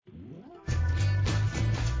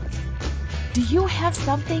Do you have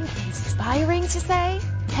something inspiring to say?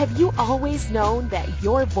 Have you always known that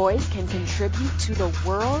your voice can contribute to the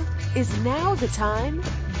world? Is now the time?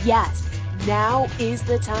 Yes, now is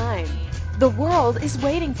the time. The world is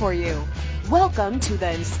waiting for you. Welcome to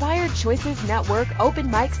the Inspired Choices Network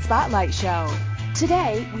Open Mic Spotlight Show.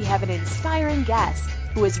 Today, we have an inspiring guest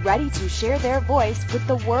who is ready to share their voice with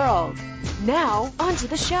the world. Now, onto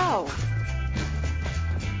the show.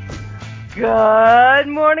 Good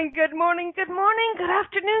morning, good morning, good morning, good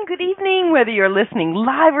afternoon, good evening, whether you're listening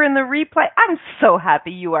live or in the replay. I'm so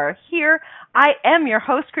happy you are here. I am your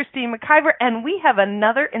host, Christine McIver, and we have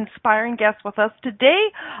another inspiring guest with us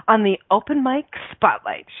today on the Open Mic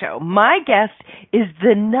Spotlight Show. My guest is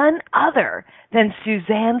none other than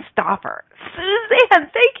Suzanne Stoffer. Suzanne,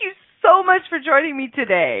 thank you so much for joining me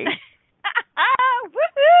today.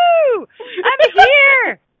 Woohoo! I'm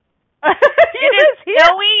here!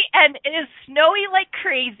 It is snowy like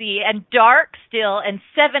crazy and dark still and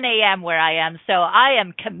 7 a.m. where I am, so I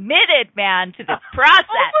am committed, man, to this process.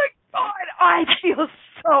 Oh my God, I feel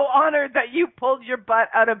so honored that you pulled your butt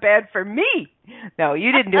out of bed for me. No,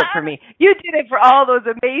 you didn't do it for me. You did it for all those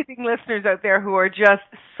amazing listeners out there who are just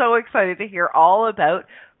so excited to hear all about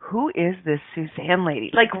who is this Suzanne lady?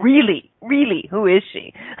 Like, really, who is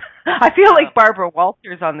she? I feel like Barbara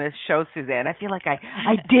Walters on this show, Suzanne. I feel like I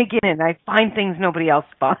dig in and I find things nobody else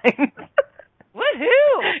finds.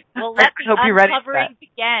 Woohoo! Well, let the uncovering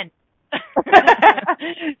begin.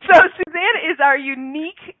 So Suzanne is our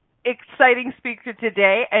unique, exciting speaker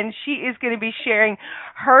today, and she is going to be sharing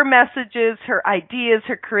her messages, her ideas,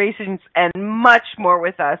 her creations, and much more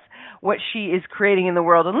with us, what she is creating in the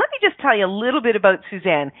world. And let me just tell you a little bit about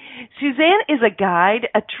Suzanne. Suzanne is a guide,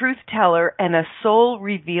 a truth teller, and a soul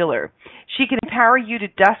revealer. She can empower you to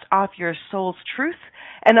dust off your soul's truth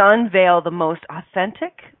and unveil the most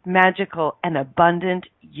authentic, magical, and abundant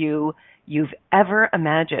you've ever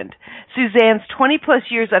imagined. Suzanne's 20-plus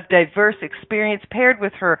years of diverse experience paired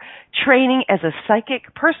with her training as a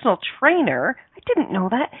psychic personal trainer, I didn't know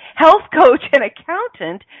that, health coach and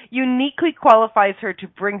accountant, uniquely qualifies her to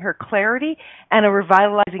bring her clarity and a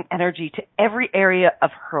revitalizing energy to every area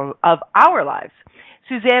of our lives.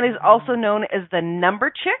 Suzanne is also known as the number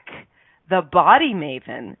chick, the body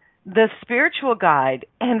maven, the spiritual guide,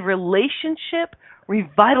 and relationship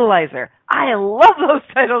revitalizer. I love those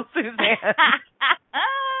titles, Suzanne.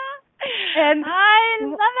 And I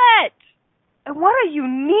love it. What a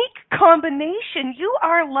unique combination. You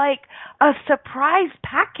are like a surprise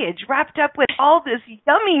package wrapped up with all this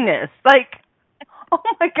yumminess. Like, oh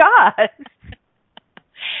my God.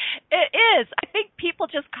 It is. I think people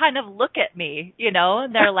just kind of look at me,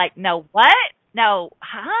 and they're like, no, what? No,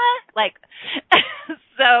 huh? Like,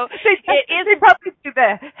 so they probably do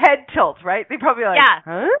the head tilt, right? They probably like, yeah.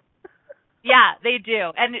 Huh? Yeah, they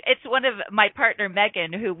do. And it's one of my partner,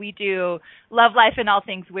 Megan, who we do Love, Life, and All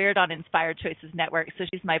Things Weird on Inspired Choices Network. So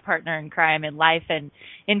she's my partner in crime in life and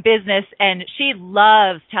in business. And she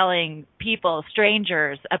loves telling people,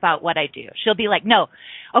 strangers, about what I do. She'll be like, no,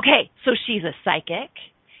 okay, so she's a psychic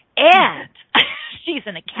and she's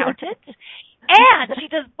an accountant. And she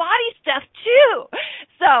does body stuff too.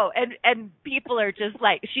 So, and people are just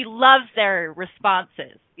like, she loves their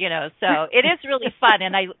responses, so it is really fun.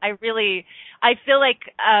 And I feel like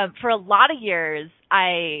for a lot of years,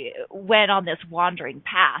 I went on this wandering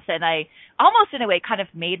path, and I almost in a way kind of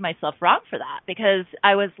made myself wrong for that, because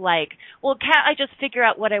I was like, well, can't I just figure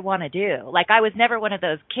out what I want to do? Like, I was never one of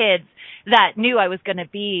those kids that knew I was going to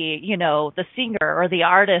be, the singer or the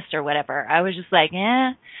artist or whatever. I was just like,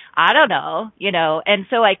 I don't know, and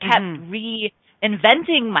so I kept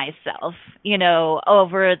reinventing myself,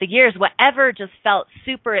 over the years. Whatever just felt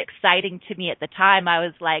super exciting to me at the time, I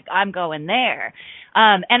was like, I'm going there.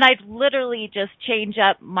 And I'd literally just change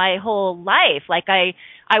up my whole life. Like I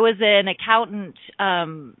was an accountant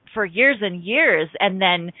for years and years, and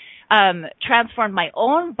then transformed my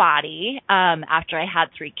own body after I had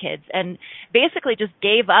 3 kids, and basically just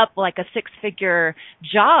gave up like a 6-figure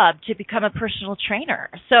job to become a personal trainer.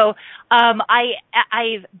 So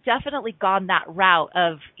I've definitely gone that route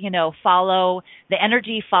of, follow the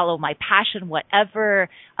energy, follow my passion, whatever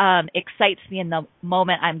excites me in the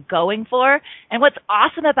moment I'm going for. And what's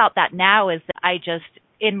awesome about that now is that I just,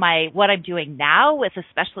 in what I'm doing now with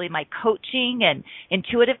especially my coaching and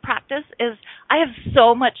intuitive practice, is I have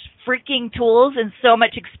so much freaking tools and so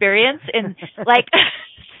much experience in like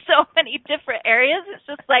so many different areas. It's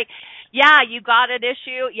just like, yeah, you got an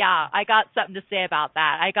issue. Yeah, I got something to say about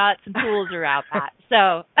that. I got some tools around that.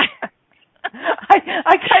 So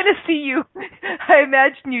I kind of see you, I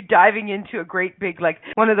imagine you diving into a great big, like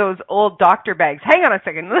one of those old doctor bags. Hang on a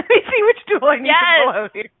second. Let me see which tool I need to pull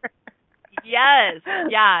out here. Yes,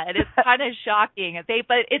 yeah, and it's kind of shocking.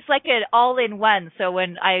 But it's like an all-in-one. So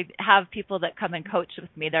when I have people that come and coach with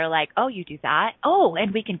me, they're like, "Oh, you do that? Oh,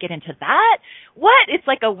 and we can get into that? What?" It's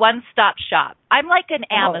like a one-stop shop. I'm like an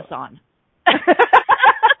Amazon.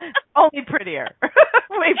 Only prettier.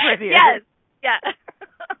 Way prettier. Yes. Yeah.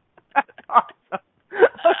 That's awesome.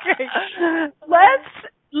 Okay.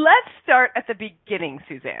 Let's start at the beginning,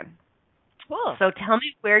 Suzanne. Cool. So tell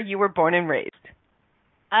me where you were born and raised.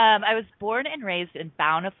 I was born and raised in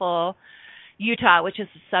Bountiful, Utah, which is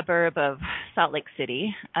a suburb of Salt Lake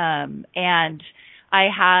City. And I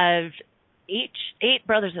have eight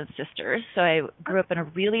brothers and sisters. So I grew up in a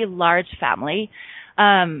really large family,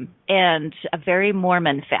 and a very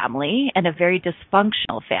Mormon family and a very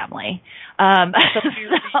dysfunctional family.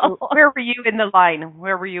 Where were you in the line?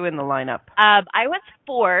 Where were you in the lineup? I was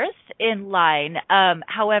fourth in line.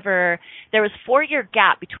 However, there was 4-year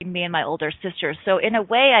gap between me and my older sister. So in a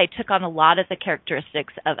way, I took on a lot of the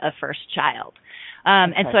characteristics of a first child.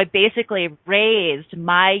 And so I basically raised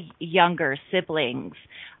my younger siblings,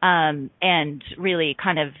 and really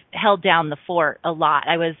kind of held down the fort a lot.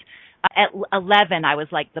 I was at 11, I was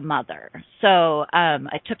like the mother. So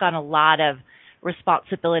I took on a lot of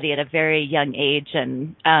responsibility at a very young age,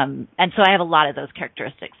 and so I have a lot of those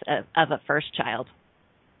characteristics of a first child.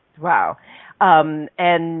 Wow.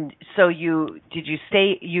 And so you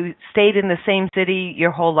stayed in the same city your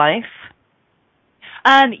whole life?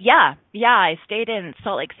 Yeah, I stayed in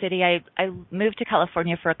Salt Lake City. I moved to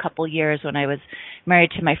California for a couple years when I was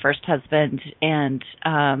married to my first husband, and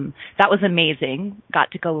that was amazing.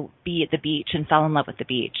 Got to go be at the beach and fell in love with the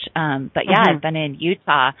beach. But yeah, I've been in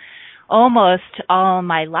Utah almost all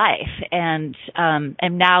my life, and am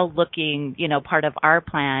now looking, part of our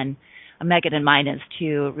plan, Megan and mine, is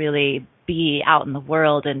to really be out in the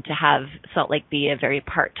world and to have Salt Lake be a very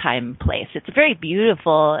part-time place. It's very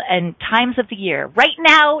beautiful, and times of the year. Right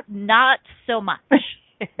now, not so much.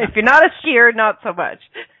 If you're not a skier, not so much.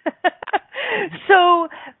 So,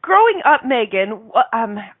 growing up, Megan,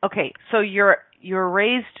 okay, so you're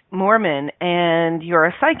raised Mormon and you're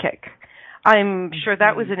a psychic. I'm sure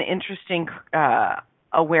that was an interesting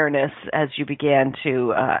awareness as you began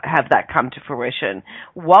to have that come to fruition.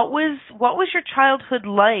 What was your childhood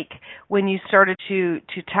like when you started to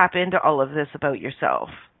tap into all of this about yourself?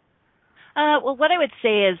 Well, what I would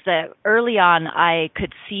say is that early on I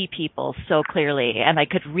could see people so clearly, and I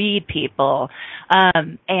could read people,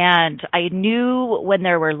 and I knew when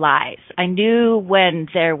there were lies. I knew when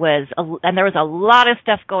there was a lot of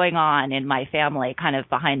stuff going on in my family, kind of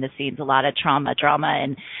behind the scenes, a lot of trauma, drama,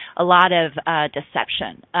 and a lot of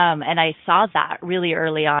deception. And I saw that really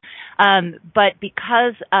early on. But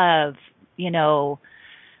because of,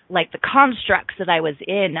 like the constructs that I was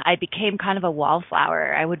in, I became kind of a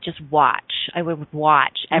wallflower. I would just watch. I would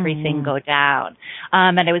watch everything go down.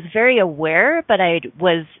 And I was very aware, but I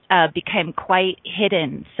became quite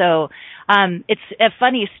hidden. So it's a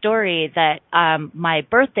funny story that my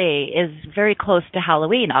birthday is very close to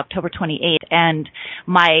Halloween, October 28th, and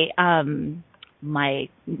my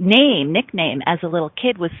nickname as a little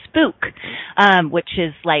kid was Spook, which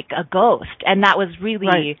is like a ghost. And that was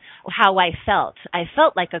really how I felt. I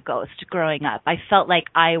felt like a ghost growing up. I felt like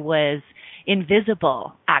I was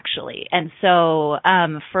invisible, actually. And so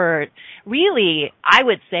for really, I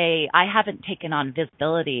would say I haven't taken on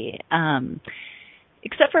visibility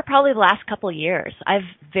except for probably the last couple of years. I've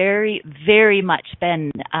very, very much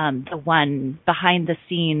been the one behind the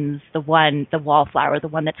scenes, the wallflower, the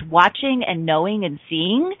one that's watching and knowing and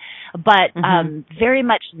seeing, but very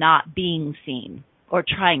much not being seen or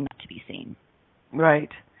trying not to be seen. Right.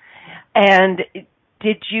 And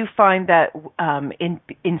did you find that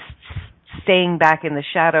in staying back in the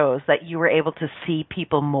shadows that you were able to see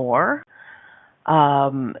people more? You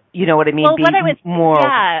know what I mean? Well, what I would, more.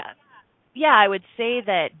 Yeah, I would say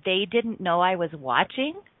that they didn't know I was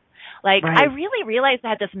watching. Like, I really realized I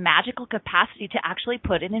had this magical capacity to actually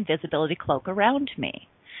put an invisibility cloak around me.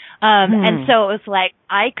 And so it was like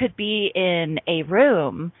I could be in a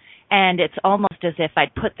room, and it's almost as if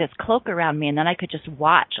I'd put this cloak around me, and then I could just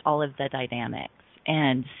watch all of the dynamics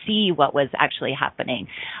and see what was actually happening.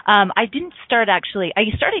 I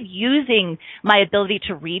started using my ability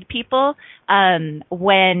to read people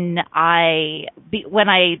when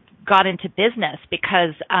I got into business,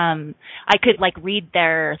 because I could read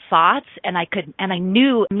their thoughts, and I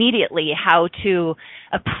knew immediately how to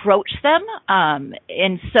approach them.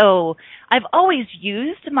 And so I've always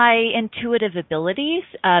used my intuitive abilities.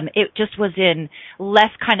 It just was in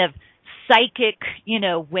less kind of psychic,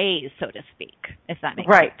 ways, so to speak, if that makes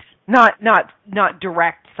sense. Not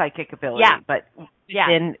direct psychic ability, but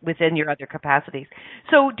within your other capacities.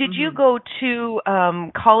 So did you go to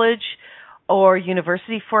college or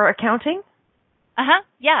university for accounting?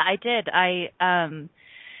 Yeah, I did.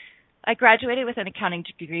 I graduated with an accounting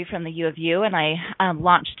degree from the U of U, and I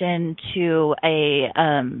launched into a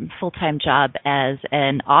full-time job as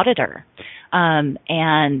an auditor and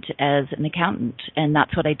as an accountant, and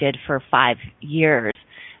that's what I did for 5 years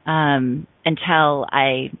until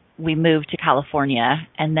we moved to California,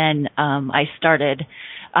 and then I started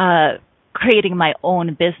creating my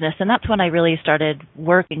own business, and that's when I really started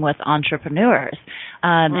working with entrepreneurs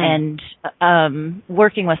and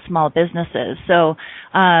working with small businesses. So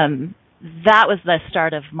that was the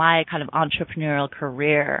start of my kind of entrepreneurial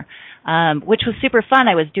career, which was super fun.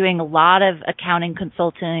 I was doing a lot of accounting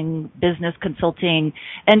consulting, business consulting,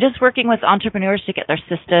 and just working with entrepreneurs to get their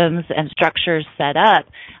systems and structures set up,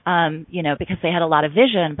 because they had a lot of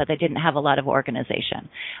vision, but they didn't have a lot of organization.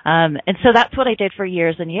 And so that's what I did for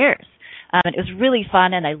years and years. It was really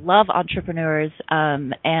fun, and I love entrepreneurs,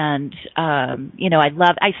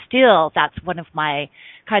 that's one of my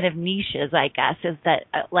kind of niches, I guess, is that,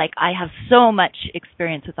 I have so much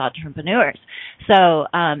experience with entrepreneurs. So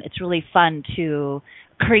it's really fun to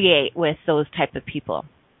create with those type of people.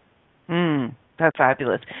 That's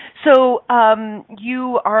fabulous. So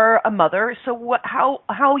you are a mother. So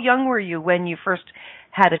how young were you when you first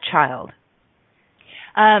had a child?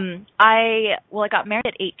 I got married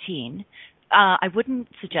at 18. I wouldn't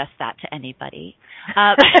suggest that to anybody.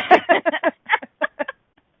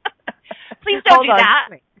 Please don't do that.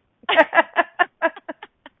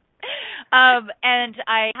 And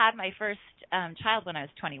I had my first child when I was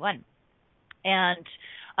 21, and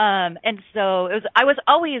so I was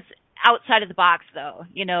always outside of the box, though.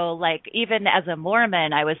 Even as a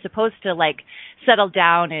Mormon, I was supposed to settle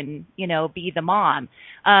down and be the mom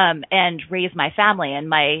and raise my family. And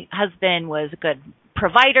my husband was a good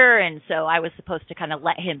provider, and so I was supposed to kind of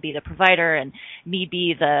let him be the provider and me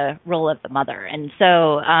be the role of the mother. And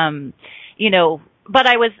so, but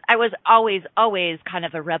I was always kind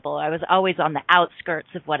of a rebel. I was always on the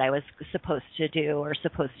outskirts of what I was supposed to do or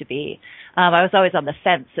supposed to be. I was always on the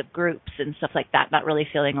fence of groups and stuff like that, not really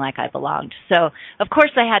feeling like I belonged. So, of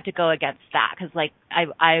course, I had to go against that because,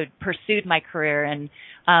 I pursued my career and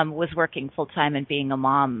was working full-time and being a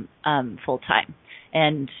mom full-time.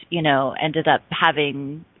 And, ended up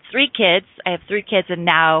having 3 kids. I have 3 kids, and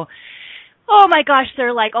now, oh my gosh,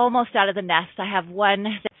 they're almost out of the nest. I have one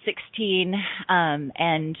that's 16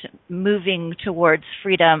 and moving towards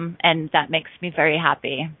freedom, and that makes me very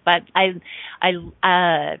happy. But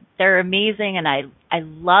they're amazing, and I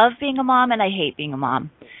love being a mom, and I hate being a mom.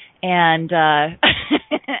 And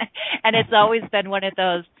and it's always been one of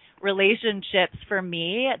those relationships for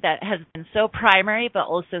me that has been so primary but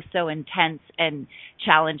also so intense and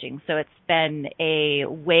challenging. So it's been a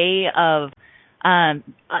way of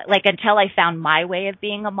until I found my way of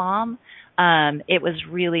being a mom, it was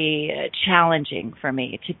really challenging for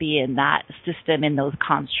me to be in that system, in those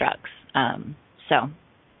constructs.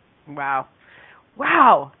 Wow.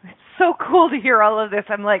 It's so cool to hear all of this.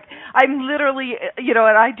 I'm literally, and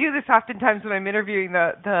I do this oftentimes when I'm interviewing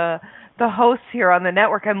the hosts here on the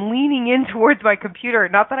network. I'm leaning in towards my computer.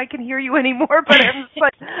 Not that I can hear you anymore, but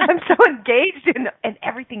I'm so engaged in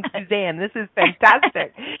everything, Suzanne. This is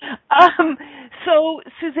fantastic. So,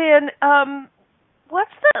 Suzanne,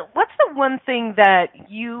 what's the one thing that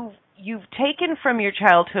you've taken from your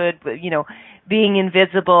childhood, being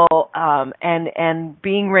invisible and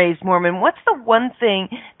being raised Mormon? What's the one thing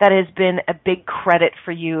that has been a big credit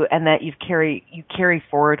for you and that you carry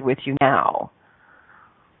forward with you now?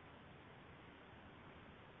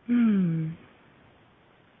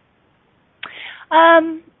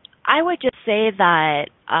 I would just say that,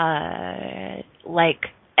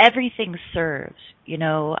 everything serves,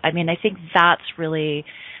 I think that's really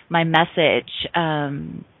my message,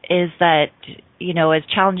 is that, as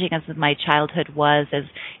challenging as my childhood was, as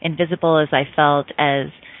invisible as I felt,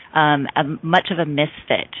 as much of a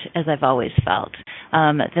misfit as I've always felt,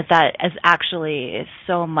 that is actually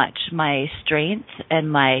so much my strength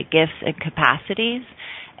and my gifts and capacities.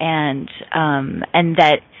 And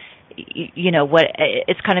that,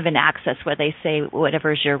 it's kind of an axis where they say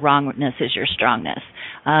whatever is your wrongness is your strongness.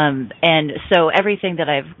 And so everything that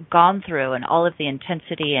I've gone through and all of the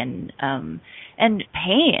intensity and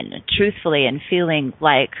pain, truthfully, and feeling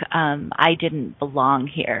like I didn't belong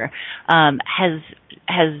here, has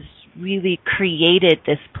really created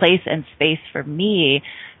this place and space for me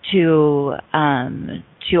to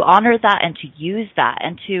honor that and to use that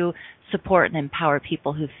and to support and empower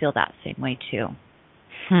people who feel that same way too.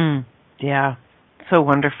 Yeah. So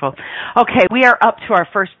wonderful. Okay, we are up to our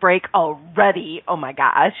first break already. Oh my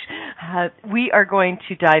gosh. We are going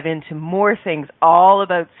to dive into more things all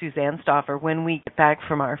about Suzanne Stoffer when we get back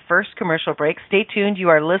from our first commercial break. Stay tuned. You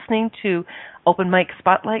are listening to Open Mic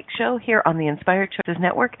Spotlight Show here on the Inspired Choices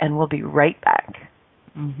Network, and we'll be right back.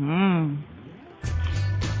 Mm-hmm.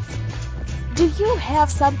 Do you have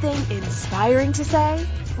something inspiring to say?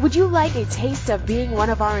 Would you like a taste of being one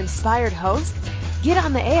of our inspired hosts? Get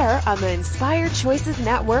on the air on the Inspired Choices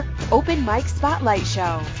Network Open Mic Spotlight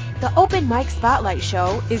Show. The Open Mic Spotlight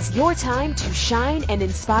Show is your time to shine and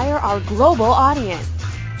inspire our global audience.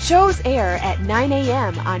 Shows air at 9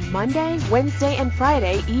 a.m. on Monday, Wednesday, and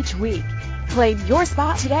Friday each week. Claim your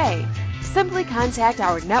spot today. Simply contact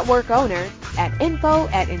our network owner at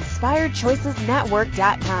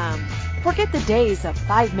info@inspiredchoicesnetwork.com. Forget the days of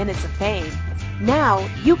 5 minutes of fame. Now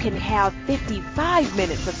you can have 55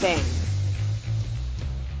 minutes of fame.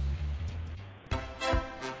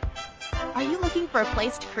 Are you looking for a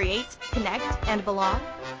place to create, connect, and belong?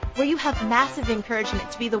 Where you have massive encouragement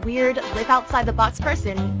to be the weird, live outside the box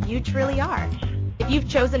person you truly are. If you've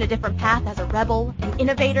chosen a different path as a rebel, an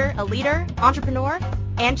innovator, a leader, entrepreneur,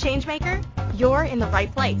 and changemaker, you're in the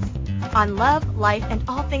right place. On Love, Life, and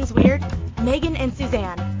All Things Weird, Megan and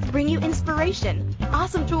Suzanne bring you inspiration,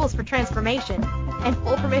 awesome tools for transformation, and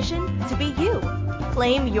full permission to be you.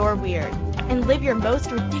 Claim your weird and live your most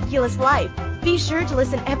ridiculous life. Be sure to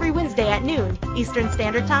listen every Wednesday at noon Eastern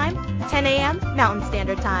Standard Time, 10 a.m. Mountain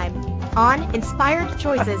Standard Time on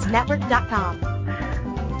InspiredChoicesNetwork.com.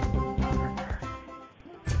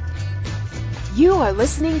 You are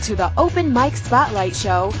listening to the Open Mic Spotlight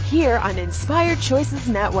Show here on Inspired Choices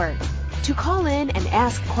Network. To call in and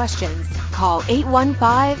ask questions, call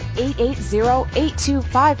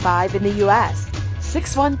 815-880-8255 in the U.S.,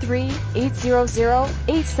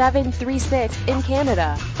 613-800-8736 in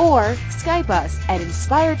Canada, or Skype us at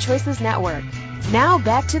Inspired Choices Network. Now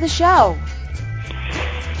back to the show.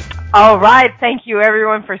 All right. Thank you,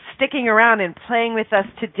 everyone, for sticking around and playing with us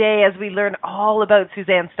today as we learn all about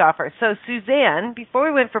Suzanne Stoffer. So, Suzanne, before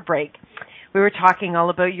we went for break, we were talking all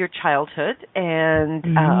about your childhood and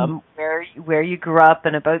where you grew up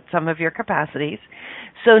and about some of your capacities.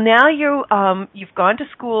 So now you've gone to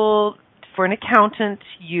school for an accountant.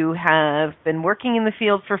 You have been working in the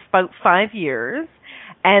field for about 5 years,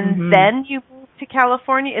 and then you moved to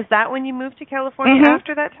California. Is that when you moved to California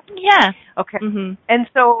after that time? Yeah. Okay. And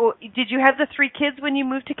so did you have the 3 kids when you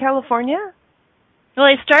moved to California? Well,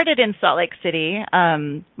 I started in Salt Lake City.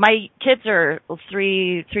 My kids are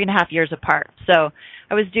 3.5 years apart. So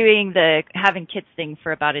I was doing the having kids thing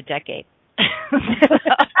for about a decade.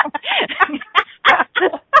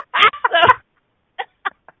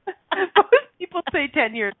 Most people say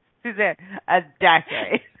 10 years, Suzanne. A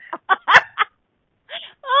decade.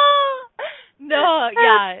 No,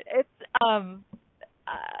 yeah. It's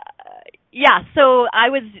so I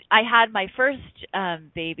had my first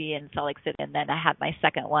baby in Salt Lake City, and then I had my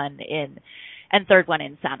second one and third one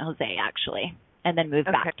in San Jose, actually, and then moved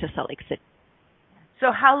back to Salt Lake City.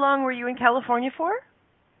 So how long were you in California for?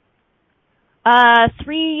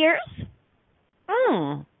 3 years.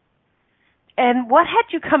 And what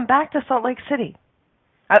had you come back to Salt Lake City?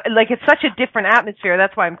 It's such a different atmosphere.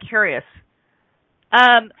 That's why I'm curious.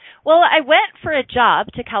 Well, I went for a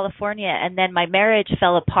job to California, and then my marriage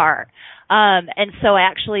fell apart. And so I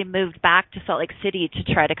actually moved back to Salt Lake City to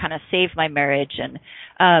try to kind of save my marriage, and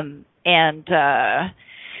then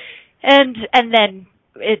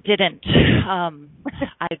it didn't.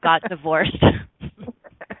 I got divorced.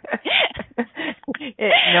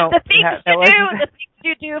 The things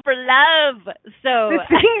you do for love. So the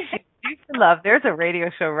things you do for love. There's a radio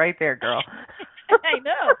show right there, girl. I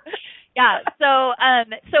know. Yeah, so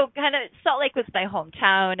kind of Salt Lake was my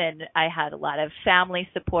hometown, and I had a lot of family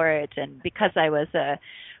support, and because I was a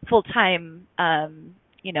full-time, I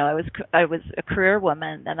was a career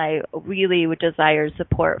woman, and I really would desire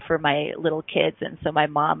support for my little kids, and so my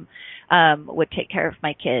mom would take care of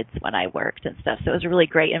my kids when I worked and stuff. So it was a really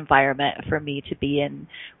great environment for me to be in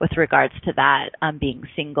with regards to that, being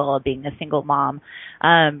single, being a single mom.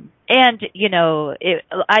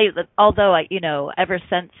 Although ever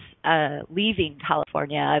since leaving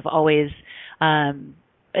California, I've always,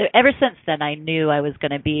 ever since then, I knew I was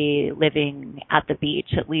going to be living at the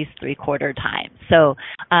beach at least 3/4 time. So,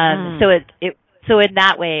 so in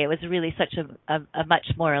that way, it was really such a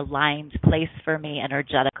much more aligned place for me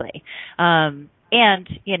energetically. That's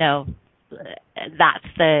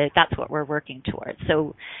what we're working towards.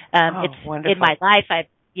 So, it's wonderful. In my life, I've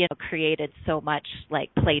created so much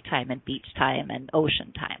like playtime and beach time and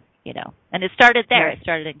ocean time, and it started there. It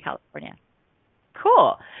started in California.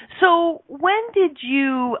 Cool. So when did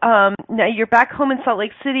you, now you're back home in Salt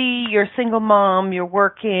Lake City, you're a single mom, you're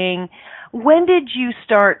working. When did you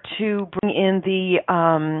start to bring in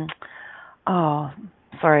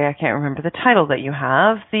sorry, I can't remember the title that you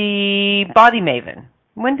have, the Body Maven?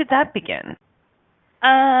 When did that begin?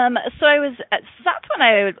 So that's when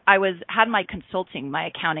I had my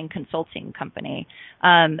accounting consulting company.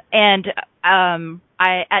 At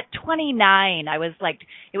 29, I was like,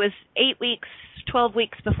 it was 12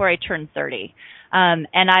 weeks before I turned 30. And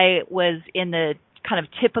I was in the kind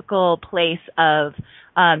of typical place of,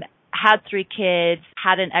 had 3 kids,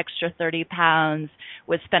 had an extra 30 pounds,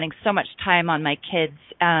 was spending so much time on my kids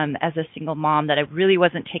as a single mom that I really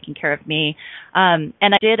wasn't taking care of me. And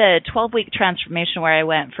I did a 12-week transformation where I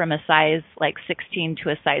went from a size like 16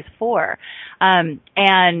 to a size 4.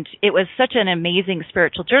 And it was such an amazing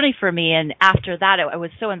spiritual journey for me. And after that, I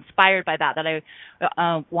was so inspired by that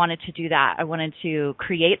I wanted to do that. I wanted to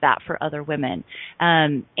create that for other women.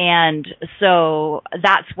 And so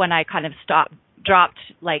that's when I kind of dropped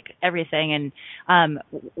like everything and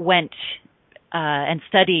went and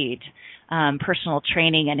studied personal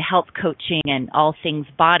training and health coaching and all things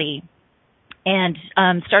body, and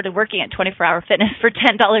started working at 24-Hour Fitness for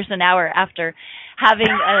 $10 an hour after having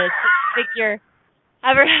a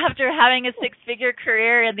six-figure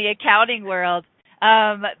career in the accounting world,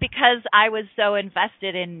 because I was so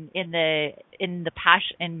invested in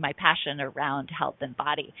my passion around health and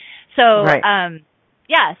body. So right.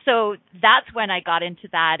 So that's when I got into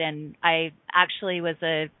that, and I actually was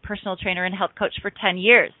a personal trainer and health coach for 10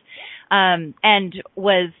 years, and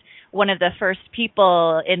was one of the first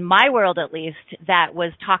people in my world, at least, that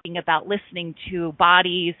was talking about listening to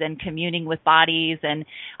bodies and communing with bodies and,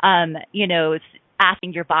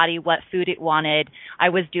 asking your body what food it wanted. I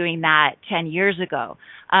was doing that 10 years ago.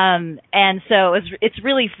 And so it's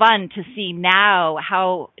really fun to see now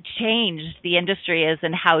how changed the industry is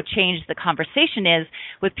and how changed the conversation is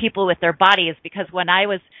with people with their bodies. Because when I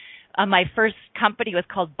was, my first company was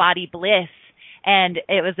called Body Bliss, and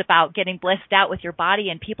it was about getting blissed out with your body,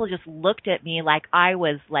 and people just looked at me like I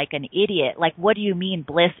was like an idiot. Like, what do you mean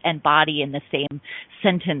bliss and body in the same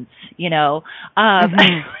sentence,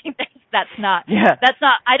 That's not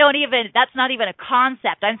even a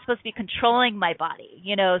concept. I'm supposed to be controlling my body,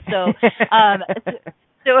 so, so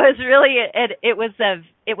it was really,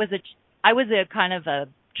 I was a kind of a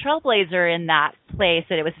trailblazer in that place,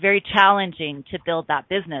 and it was very challenging to build that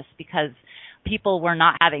business because people were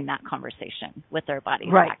not having that conversation with their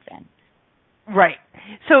bodies back then. Right.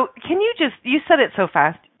 So can you said it so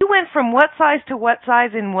fast. You went from what size to what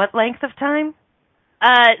size in what length of time?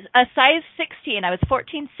 A size 16. I was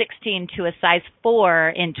 14, 16 to a size 4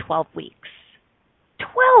 in 12 weeks.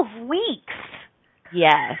 12 weeks?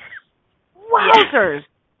 Yes. Wowzers.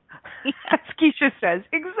 Yes. As Keisha says.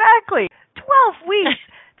 Exactly. 12 weeks.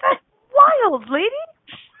 That's wild, lady.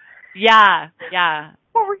 Yeah.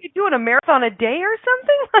 What were you doing, a marathon a day or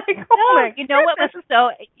something? Like, oh my you know what was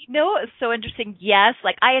so interesting? Yes,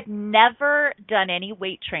 like I had never done any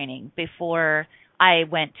weight training before I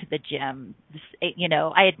went to the gym.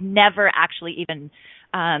 I had never actually even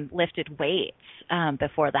lifted weights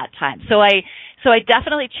before that time. So I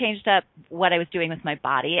definitely changed up what I was doing with my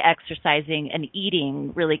body, exercising and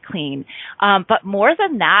eating really clean. But more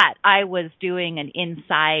than that, I was doing an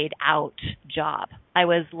inside out job. I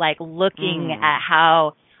was like looking at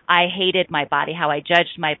how I hated my body, how I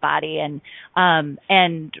judged my body, and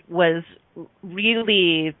was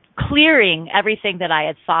really clearing everything that I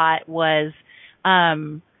had thought was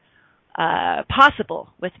possible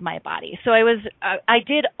with my body. So I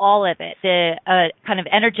did all of it, the kind of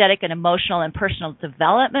energetic and emotional and personal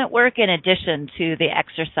development work in addition to the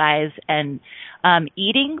exercise and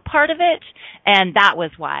eating part of it. And that was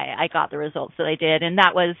why I got the results that I did. And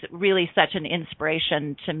that was really such an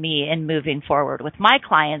inspiration to me in moving forward with my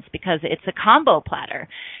clients, because it's a combo platter.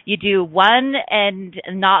 You do one and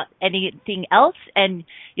not anything else, and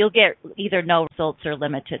you'll get either no results or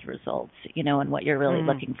limited results, in what you're really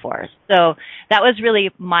looking for. So that was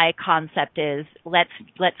really my concept, is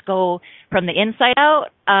let's go from the inside out,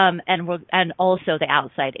 and also the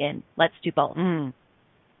outside in. Let's do both.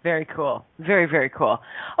 Very cool. Very, very cool.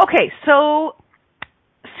 Okay, so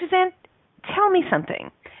Suzanne, tell me something.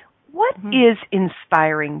 What is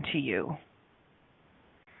inspiring to you?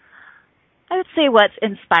 I would say what's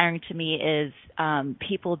inspiring to me is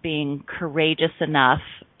people being courageous enough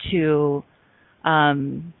to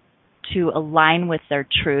align with their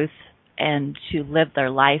truth and to live their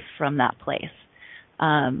life from that place.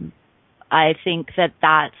 I think that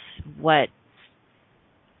that's what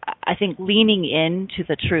I think leaning into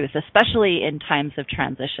the truth, especially in times of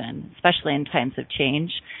transition, especially in times of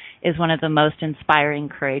change, is one of the most inspiring,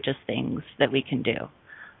 courageous things that we can do.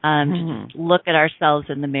 To just look at ourselves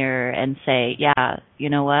in the mirror and say, yeah, you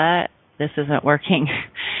know what? This isn't working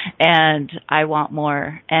and I want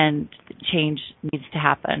more, and change needs to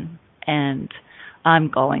happen, and I'm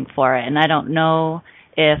going for it. And I don't know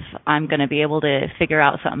if I'm going to be able to figure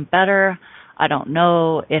out something better. I don't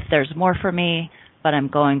know if there's more for me, but I'm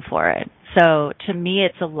going for it. So to me,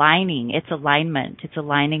 it's aligning. It's alignment. It's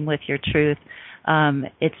aligning with your truth.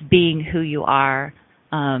 It's being who you are.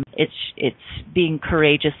 It's being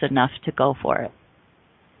courageous enough to go for it.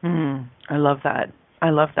 I love that. I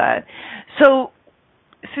love that. So,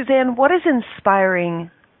 Suzanne, what is inspiring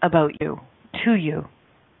about you, to you?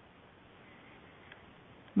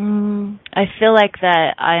 I feel like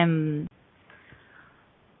that I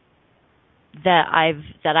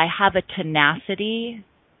have a tenacity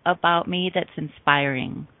about me that's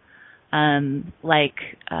inspiring.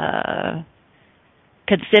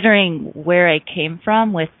 Considering where I came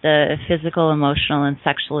from with the physical, emotional, and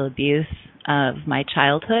sexual abuse of my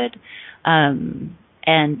childhood,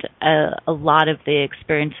 and a lot of the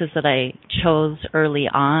experiences that I chose early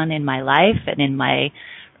on in my life and in my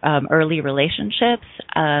early relationships,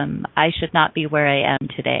 I should not be where I am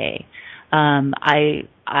today.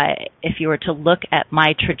 If you were to look at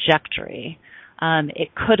my trajectory,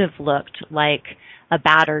 it could have looked like a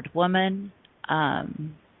battered woman,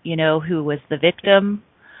 who was the victim,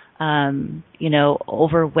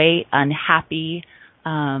 overweight, unhappy,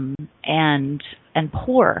 and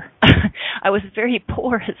poor. I was very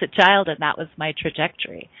poor as a child, and that was my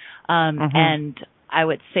trajectory. And I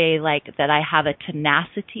would say that I have a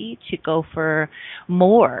tenacity to go for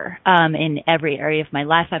more in every area of my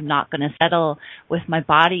life. I'm not going to settle with my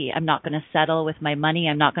body. I'm not going to settle with my money.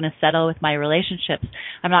 I'm not going to settle with my relationships.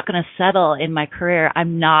 I'm not going to settle in my career.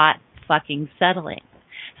 I'm not fucking settling.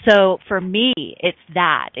 So for me, it's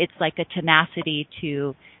that. It's like a tenacity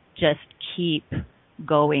to just keep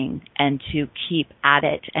going and to keep at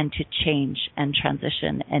it and to change and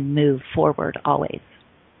transition and move forward always.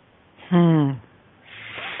 And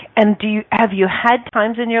have you had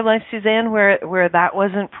times in your life, Suzanne, where that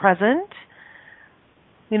wasn't present?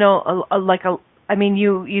 You've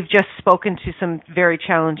just spoken to some very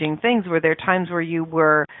challenging things. Were there times where you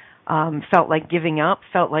were felt like giving up,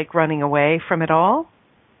 felt like running away from it all?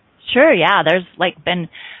 Sure, yeah. There's been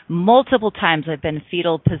multiple times I've been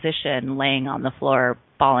fetal position, laying on the floor,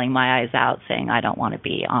 bawling my eyes out, saying, I don't want to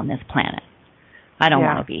be on this planet. I don't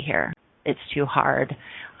want to be here. It's too hard.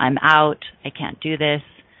 I'm out. I can't do this.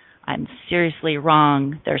 I'm seriously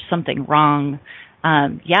wrong. There's something wrong.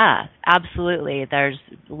 Yeah, absolutely. There's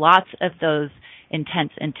lots of those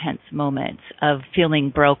intense moments of feeling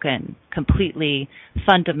broken, completely,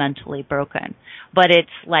 fundamentally broken. But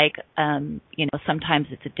it's sometimes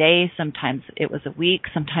it's a day, sometimes it was a week,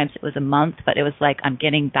 sometimes it was a month, but it was I'm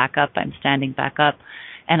getting back up, I'm standing back up,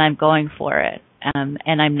 and I'm going for it.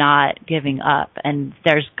 And I'm not giving up. And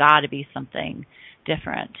there's got to be something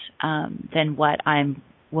different than what I'm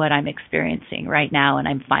experiencing right now, and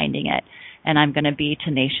I'm finding it. And I'm going to be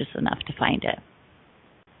tenacious enough to find it.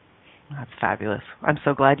 That's fabulous. I'm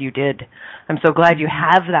so glad you did. I'm so glad you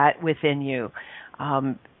have that within you.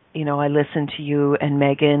 I listen to you and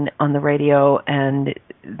Megan on the radio, and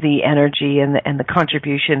the energy and the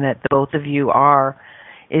contribution that the both of you are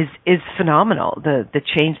is phenomenal. The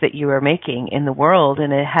change that you are making in the world,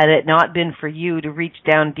 and had it not been for you to reach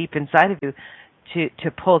down deep inside of you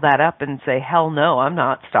to pull that up and say, hell no, I'm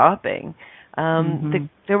not stopping.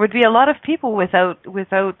 There would be a lot of people without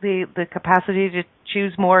the capacity to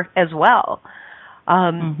choose more as well.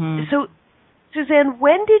 So, Suzanne,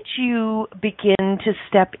 when did you begin to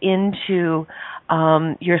step into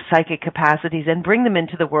your psychic capacities and bring them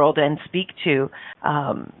into the world and speak to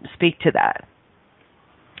that?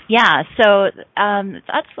 Yeah, so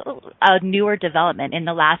that's a newer development in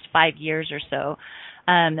the last 5 years or so.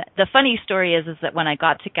 The funny story is that when I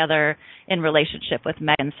got together in relationship with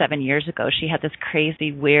Megan 7 years ago, she had this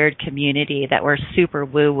crazy, weird community that were super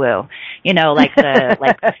woo-woo, and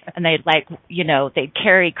they'd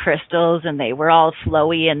carry crystals, and they were all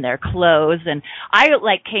flowy in their clothes. And I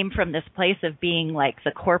came from this place of being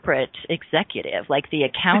the corporate executive, the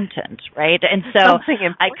accountant, right? And so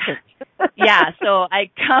so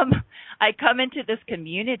I come into this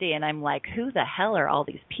community and I'm like, who the hell are all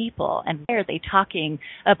these people? And why are they talking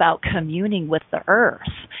about communing with the earth?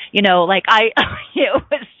 It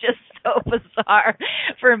was just so bizarre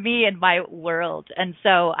for me in my world. And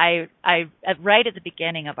so I right at the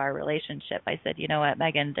beginning of our relationship, I said, you know what,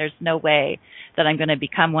 Megan, there's no way that I'm going to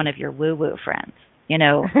become one of your woo-woo friends.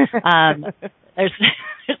 There's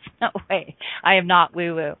no way. I am not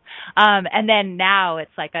woo-woo. And then now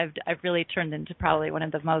it's like I've really turned into probably one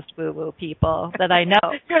of the most woo-woo people that I know.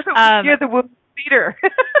 You're the woo leader.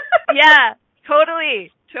 Yeah,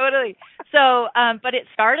 totally. So, but it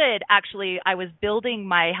started actually, I was building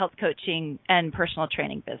my health coaching and personal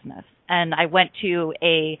training business. And I went to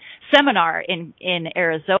a seminar in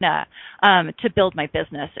Arizona to build my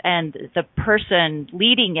business. And the person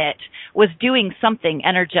leading it was doing something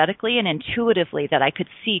energetically and intuitively that I could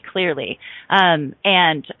see clearly.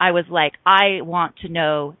 And I was like, I want to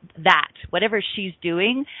know that. Whatever she's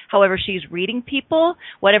doing, however she's reading people,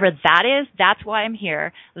 whatever that is, that's why I'm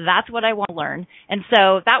here. That's what I want to learn. And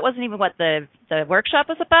so that wasn't even what the workshop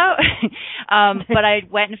was about. But I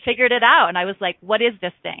went and figured it out. And I was like, what is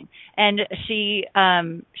this thing? And she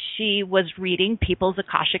was reading people's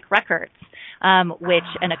Akashic records, which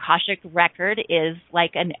an Akashic record is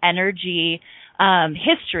like an energy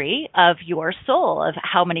history of your soul, of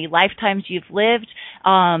how many lifetimes you've lived.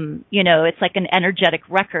 It's like an energetic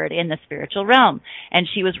record in the spiritual realm. And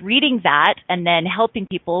she was reading that and then helping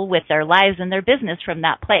people with their lives and their business from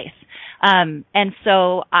that place. And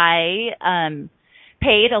so I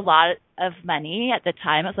paid a lot of money at the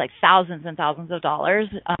time. It was like thousands and thousands of dollars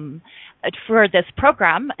for this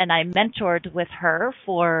program. And I mentored with her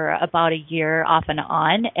for about a year off and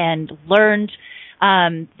on and learned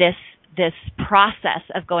this process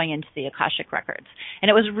of going into the Akashic records. And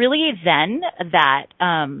it was really then that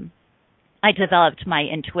I developed my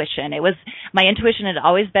intuition. My intuition had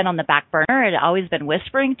always been on the back burner. It had always been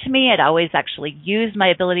whispering to me. I'd always actually used my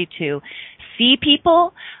ability to see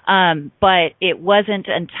people. But it wasn't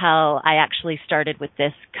until I actually started with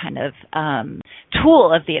this kind of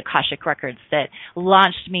tool of the Akashic records that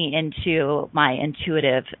launched me into my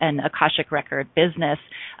intuitive and Akashic record business.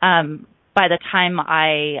 By the time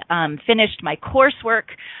I finished my coursework,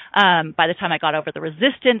 by the time I got over the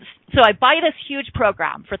resistance. So I buy this huge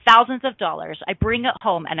program for thousands of dollars. I bring it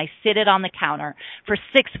home and I sit it on the counter for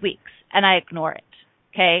 6 weeks and I ignore it.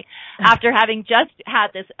 Okay. After having just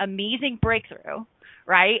had this amazing breakthrough,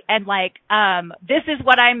 right? And like, this is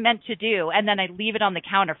what I'm meant to do. And then I leave it on the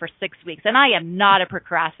counter for 6 weeks. And I am not a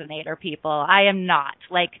procrastinator, people. I am not.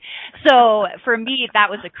 Like, so for me, that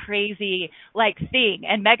was a crazy, like, thing.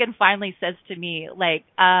 And Megan finally says to me, like,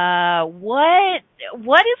 what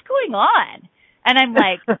is going on? And I'm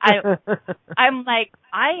like,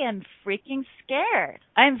 I am freaking scared.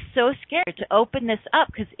 I'm so scared to open this up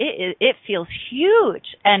because it feels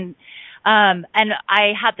huge. And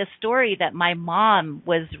I had this story that my mom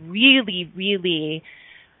was really, really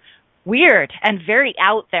weird and very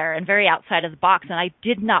out there and very outside of the box. And I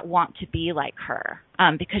did not want to be like her,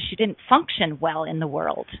 because she didn't function well in the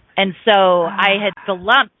world. And so I had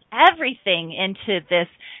lumped everything into this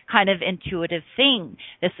kind of intuitive thing.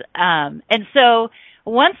 And so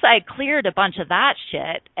once I cleared a bunch of that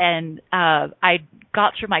shit and I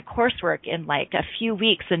got through my coursework in like a few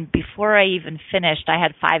weeks, and before I even finished, I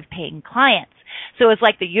had 5 paying clients. So it was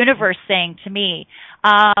like the universe saying to me,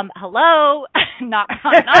 hello, knock,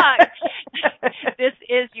 knock, knock. This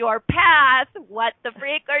is your path. What the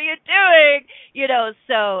freak are you doing?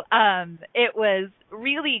 So it was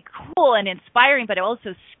really cool and inspiring, but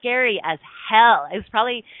also scary as hell. It was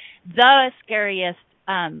probably the scariest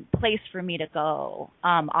place for me to go,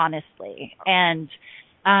 honestly. And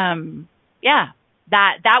that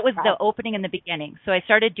was the opening in the beginning. So I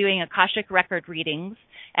started doing Akashic record readings,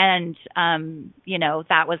 and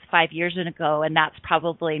that was 5 years ago, and that's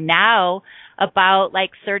probably now about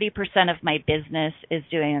like 30% of my business is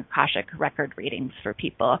doing Akashic record readings for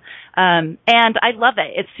people. And I love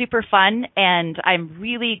it. It's super fun, and I'm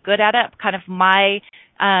really good at it. Kind of my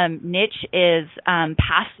niche is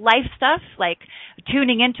past life stuff, like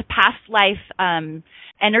tuning into past life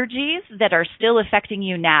energies that are still affecting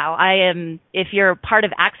you now. If you're part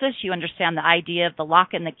of Access, you understand the idea of the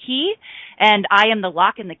lock and the key, and I am the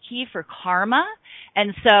lock and the key for karma.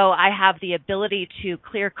 And so I have the ability to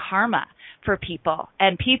clear karma for people.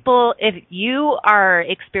 And people, if you are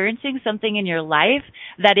experiencing something in your life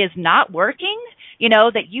that is not working,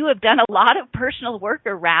 that you have done a lot of personal work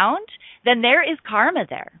around, then there is karma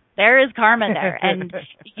there. There is karma there. And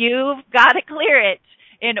you've got to clear it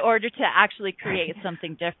in order to actually create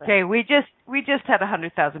something different. Okay, we just had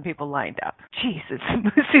 100,000 people lined up. Jesus,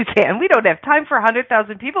 Suzanne, we don't have time for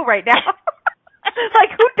 100,000 people right now. Like,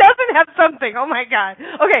 who doesn't have something? Oh, my God.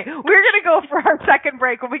 Okay, we're going to go for our second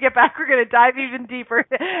break. When we get back, we're going to dive even deeper.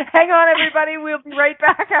 Hang on, everybody. We'll be right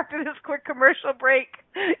back after this quick commercial break.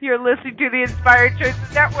 You're listening to the Inspired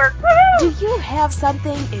Choices Network. Woo-hoo! Do you have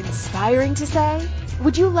something inspiring to say?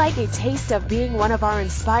 Would you like a taste of being one of our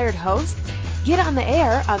inspired hosts? Get on the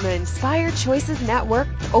air on the Inspired Choices Network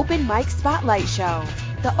Open Mic Spotlight Show.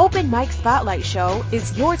 The Open Mic Spotlight Show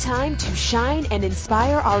is your time to shine and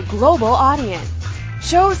inspire our global audience.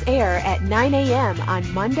 Shows air at 9 a.m.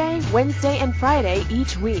 on Monday, Wednesday, and Friday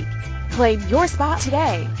each week. Claim your spot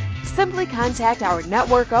today. Simply contact our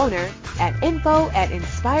network owner at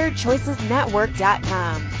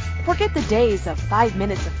info@inspiredchoicesnetwork.com. Forget the days of 5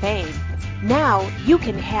 minutes of fame. Now you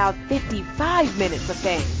can have 55 minutes of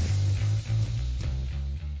fame.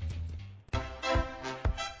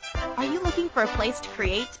 Are you looking for a place to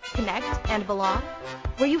create, connect, and belong?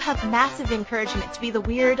 Where you have massive encouragement to be the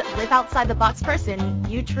weird, live outside the box person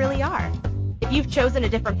you truly are. If you've chosen a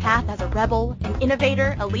different path as a rebel, an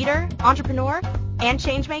innovator, a leader, entrepreneur, and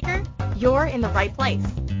changemaker, you're in the right place.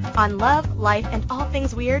 On Love, Life, and All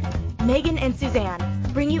Things Weird, Megan and Suzanne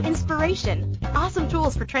bring you inspiration, awesome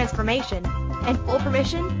tools for transformation, and full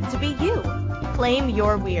permission to be you. Claim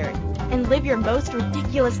your weird and live your most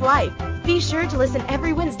ridiculous life. Be sure to listen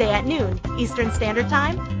every Wednesday at noon Eastern Standard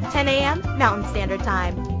Time, 10 a.m. Mountain Standard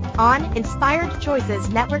Time on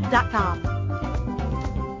InspiredChoicesNetwork.com.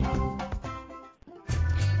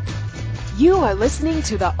 You are listening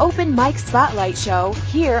to the Open Mic Spotlight Show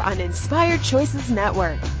here on Inspired Choices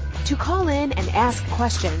Network. To call in and ask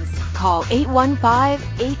questions, call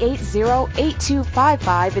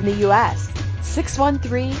 815-880-8255 in the U.S.,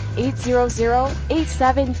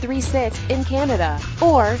 613-800-8736 in Canada,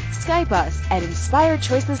 or Skype us at Inspired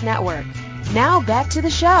Choices Network. Now back to the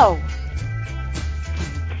show.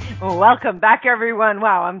 Welcome back, everyone.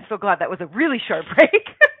 Wow, I'm so glad that was a really short break.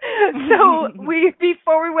 So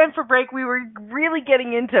before we went for break, we were really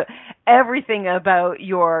getting into everything about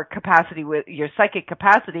your capacity, with your psychic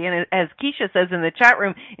capacity, and as Keisha says in the chat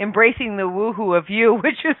room, embracing the woohoo of you,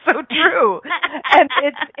 which is so true. And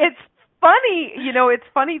it's funny, it's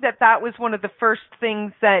funny that was one of the first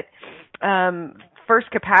things that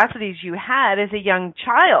first capacities you had as a young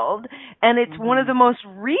child, and it's one of the most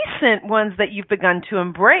recent ones that you've begun to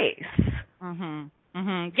embrace.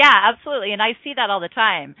 Yeah, absolutely. And I see that all the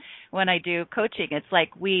time when I do coaching. It's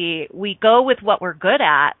like we go with what we're good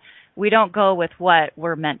at. We don't go with what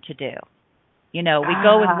we're meant to do. We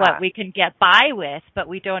go with what we can get by with, but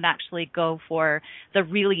we don't actually go for the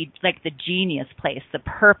really, like, the genius place, the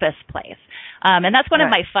purpose place. And that's one of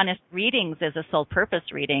my funnest readings is a soul purpose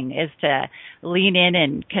reading, is to lean in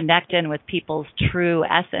and connect in with people's true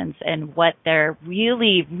essence and what they're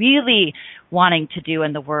really, really wanting to do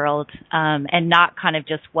in the world, and not kind of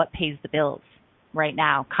just what pays the bills right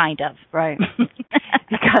now, kind of. Right.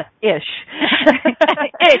 Ish.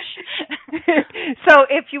 So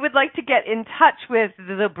if you would like to get in touch with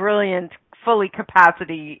the brilliant, fully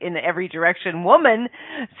capacity in every direction woman,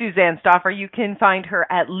 Suzanne Stoffer, you can find her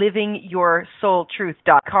at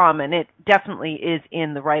livingyoursoultruth.com, and it definitely is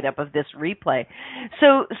in the write-up of this replay.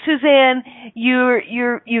 So Suzanne,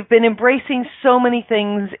 you've been embracing so many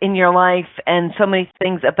things in your life and so many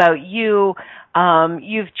things about you.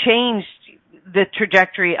 You've changed the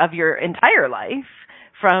trajectory of your entire life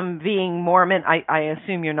from being Mormon. I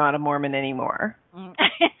assume you're not a Mormon anymore. I'm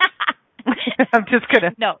just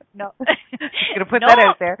gonna no. Just gonna put that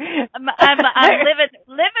out there. I'm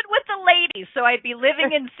living with the ladies, so I'd be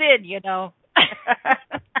living in sin,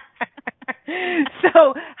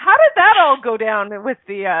 So how did that all go down with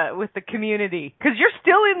the community? Because you're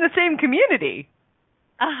still in the same community.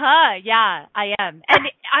 Yeah, I am, and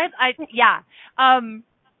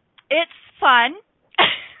it's fun.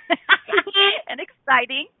 And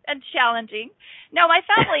exciting and challenging. No, my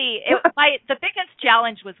family, the biggest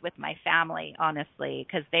challenge was with my family, honestly,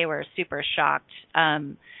 because they were super shocked,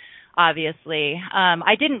 obviously.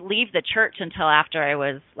 I didn't leave the church until after I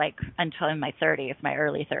was until in my 30s, my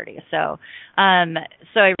early 30s. So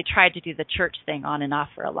I tried to do the church thing on and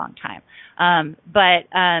off for a long time. But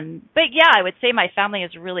yeah, I would say my family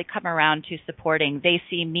has really come around to supporting. They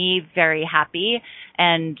see me very happy,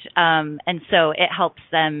 and so it helps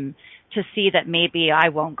them to see that maybe I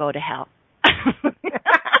won't go to hell.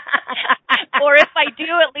 Or if I do,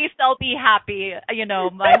 at least I'll be happy,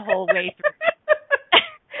 my whole way through.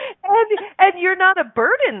 And you're not a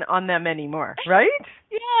burden on them anymore, right?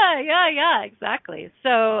 Yeah, exactly. So,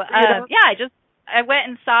 I went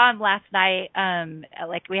and saw him last night.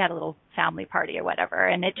 We had a little family party or whatever,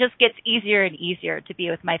 and it just gets easier and easier to be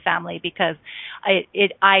with my family because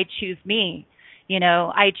I choose me.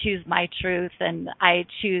 I choose my truth, and I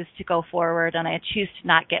choose to go forward, and I choose to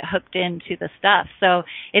not get hooked into the stuff. So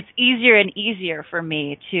it's easier and easier for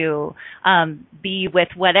me to be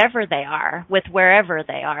with whatever they are, with wherever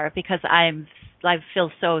they are, because I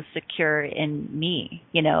feel so secure in me.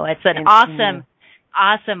 It's an awesome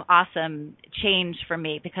change for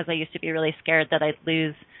me because I used to be really scared that I'd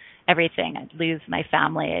lose everything. I'd lose my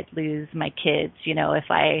family. I'd lose my kids, if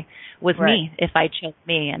I was me, if I chose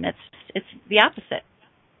me. And it's the opposite.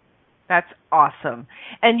 That's awesome.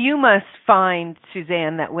 And you must find,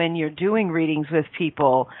 Suzanne, that when you're doing readings with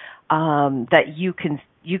people, that you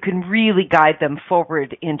can really guide them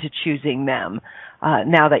forward into choosing them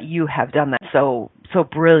now that you have done that so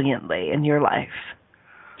brilliantly in your life.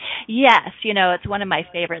 Yes, it's one of my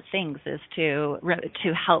favorite things is to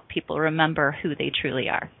help people remember who they truly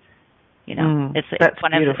are. That's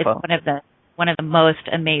beautiful. It's one of the most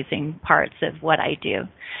amazing parts of what I do.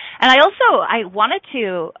 And I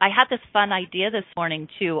had this fun idea this morning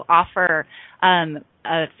to offer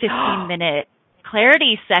a 15-minute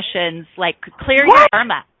clarity sessions, like clear your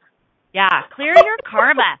karma. Yeah, clear your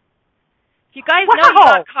karma. If you guys know you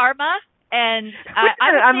got karma, and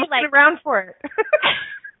I'm looking around for it.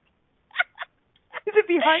 Is it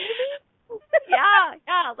behind me? Yeah.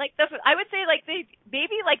 I would say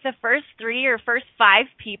maybe the first 3 or first 5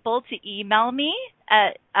 people to email me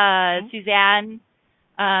at Suzanne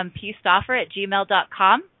P. Stauffer at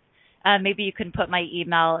gmail.com. Maybe you can put my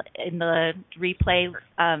email in the replay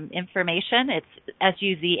information. It's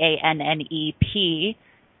SUZANNEP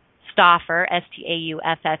Stauffer,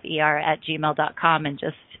 STAUFFER at gmail.com, and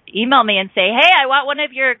just email me and say, hey, I want one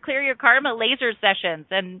of your Clear Your Karma laser sessions.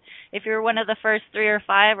 And if you're one of the first 3 or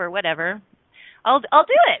 5 or whatever, I'll do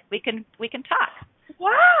it. We can talk.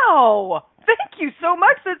 Wow. Thank you so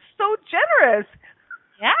much. That's so generous.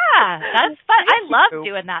 Yeah, that's fun. I love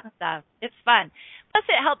doing that stuff. It's fun. Plus,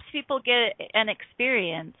 it helps people get an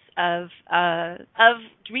experience of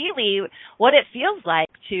really what it feels like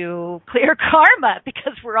to clear karma,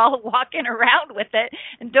 because we're all walking around with it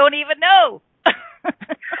and don't even know.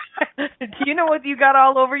 Do you know what you got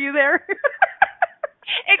all over you there?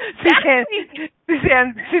 Exactly.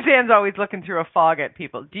 Suzanne's always looking through a fog at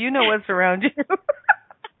people. Do you know what's around you?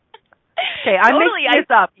 Okay, I'm making this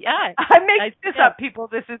up. Yeah, I'm making this up, people.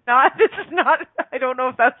 This is not. I don't know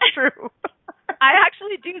if that's true. I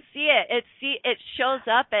actually do see it. It shows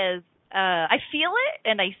up as I feel it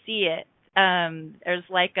and I see it.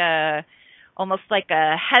 There's almost like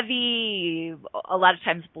a heavy, a lot of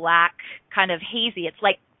times black, kind of hazy. It's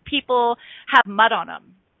like people have mud on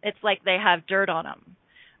them. It's like they have dirt on them.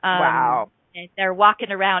 Wow. And they're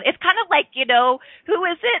walking around. It's kind of like, who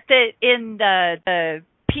is it that in the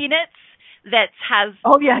Peanuts that has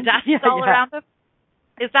dust all around them?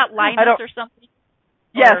 Is that Linus or something?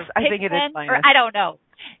 Yes, or I think it is Linus. Or I don't know.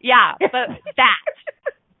 Yeah, but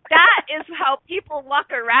that is how people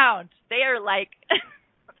walk around. They are like,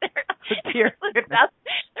 there's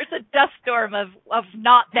a dust storm of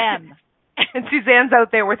not them. And Suzanne's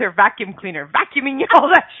out there with her vacuum cleaner, vacuuming all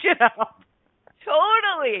that shit up.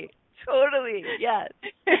 Totally, yes.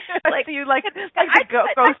 Like you like the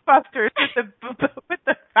Ghostbusters with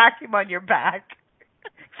the vacuum on your back.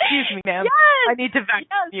 Excuse me, ma'am. Yes, I need to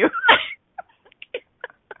vacuum you.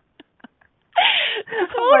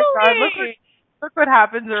 Totally. Oh my God! Look what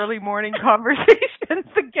happens early morning conversations.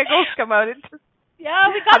 The giggles come out. Yeah,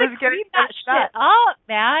 we gotta clean that shit up,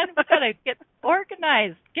 man. We gotta get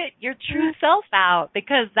organized. Get your true self out,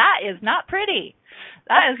 because that is not pretty.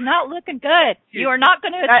 That is not looking good. You are not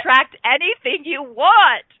going to attract anything you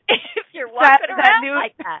want if you're walking around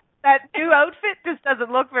like that. That new outfit just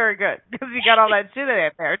doesn't look very good because you got all that shit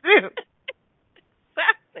in there too.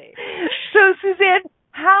 Exactly. So Suzanne,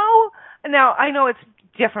 now I know it's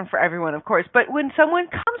different for everyone, of course, but when someone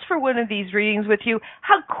comes for one of these readings with you,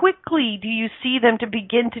 how quickly do you see them to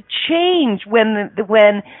begin to change when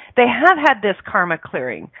they have had this karma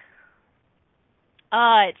clearing?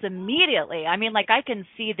 It's immediately. I mean, I can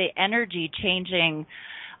see the energy changing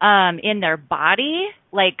in their body,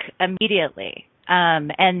 immediately.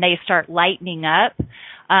 And they start lightening up.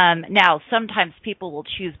 Now, sometimes people will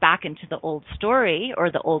choose back into the old story or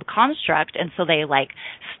the old construct, and so they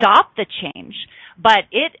stop the change. But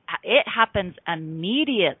it happens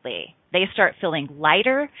immediately. They start feeling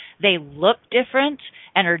lighter. They look different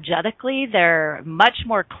energetically. They're much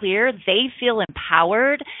more clear. They feel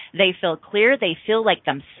empowered. They feel clear. They feel like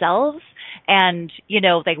themselves. And,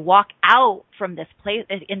 they walk out from this place,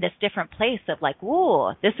 in this different place of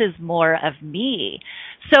ooh, this is more of me.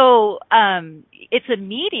 So it's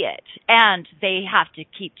immediate, and they have to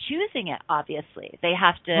keep choosing it, obviously. They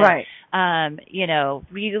have to,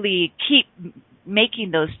 really keep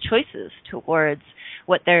making those choices towards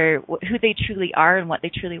who they truly are and what they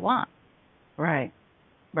truly want. Right.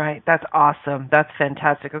 That's awesome. That's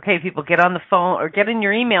fantastic. Okay, people, get on the phone or get in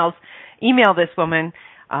your emails. Email this woman.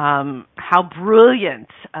 how brilliant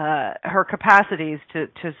her capacities to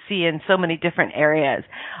see in so many different areas.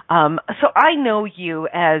 So I know you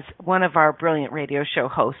as one of our brilliant radio show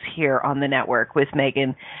hosts here on the network with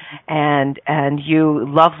Megan, and you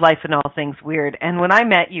love life and all things weird. And when I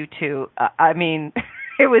met you two, I mean,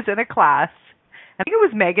 it was in a class. I think it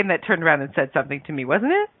was Megan that turned around and said something to me,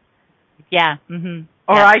 wasn't it? Yeah. Mm-hmm.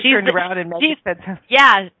 Or yeah, I turned around and Megan said something.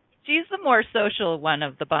 Yeah. She's the more social one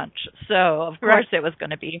of the bunch, so of course it was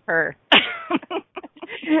going to be her.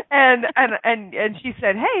 and she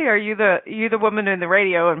said, "Hey, are you the woman in the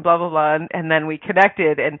radio?" And blah blah blah. And then we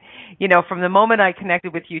connected, and from the moment I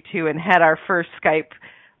connected with you two and had our first Skype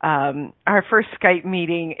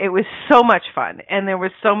meeting, it was so much fun, and there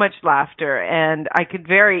was so much laughter, and I could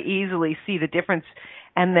very easily see the difference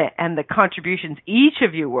and the contributions each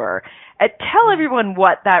of you were. Tell everyone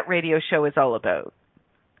what that radio show is all about.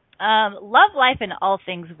 Love, Life, and All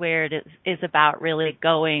Things Weird is about really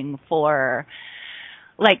going for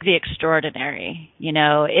like the extraordinary.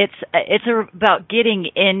 It's about getting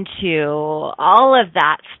into all of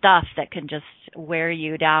that stuff that can just wear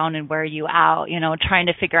you down and wear you out, trying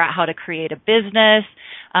to figure out how to create a business,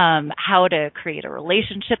 how to create a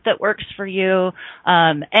relationship that works for you,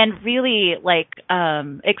 and really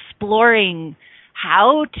exploring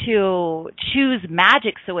how to choose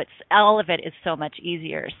magic so all of it is so much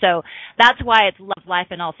easier. So that's why it's Love, Life,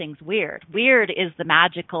 and All Things Weird. Weird is the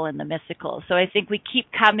magical and the mystical. So I think we keep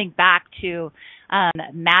coming back to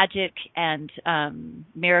magic and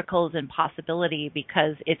miracles and possibility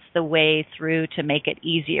because it's the way through to make it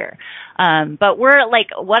easier. But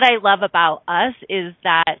what I love about us is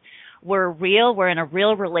that we're real. We're in a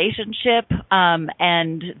real relationship,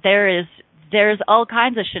 and there's all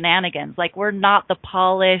kinds of shenanigans. Like, we're not the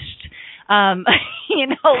polished,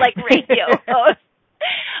 radio host.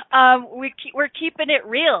 We're keeping it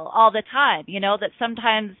real all the time. That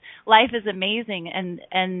sometimes life is amazing,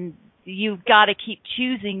 and you've got to keep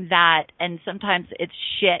choosing that, and sometimes it's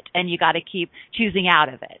shit, and you got to keep choosing out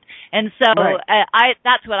of it. And so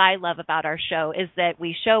that's what I love about our show is that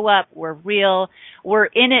we show up, we're real, we're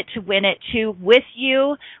in it to win it too with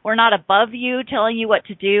you. We're not above you telling you what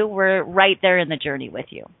to do. We're right there in the journey with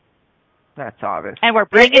you. That's obvious. And we're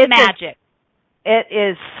bringing magic. It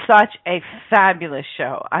is such a fabulous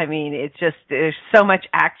show. I mean, there's so much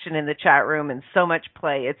action in the chat room and so much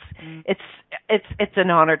play. It's an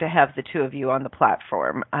honor to have the two of you on the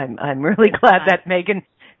platform. I'm really glad that Megan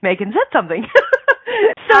said something.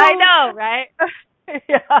 So, I know, right?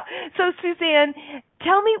 Yeah. So Suzanne,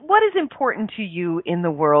 tell me, what is important to you in the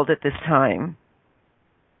world at this time?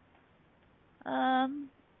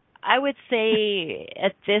 I would say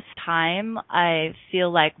at this time, I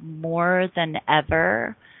feel like more than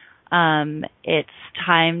ever, it's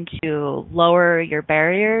time to lower your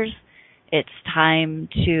barriers. It's time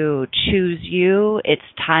to choose you. It's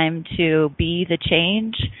time to be the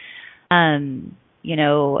change.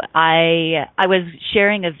 I was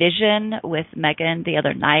sharing a vision with Megan the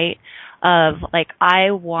other night of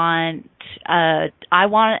I want a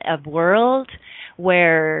world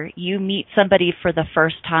where you meet somebody for the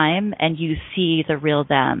first time and you see the real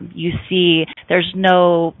them. You see there's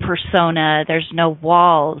no persona, there's no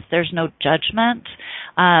walls, there's no judgment.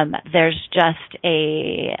 There's just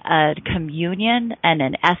a communion and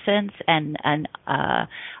an essence and an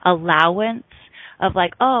allowance of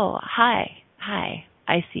oh, hi,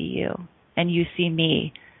 I see you and you see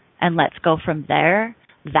me, and let's go from there.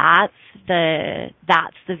 That's the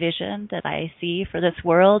vision that I see for this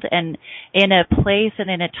world, and in a place and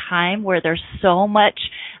in a time where there's so much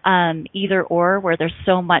either or, where there's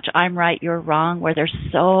so much I'm right, you're wrong, where there's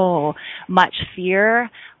so much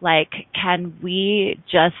fear, can we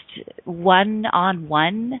just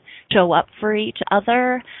one-on-one show up for each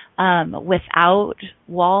other without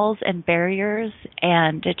walls and barriers,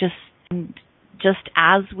 and just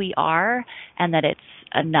as we are, and that it's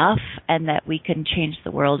enough, and that we can change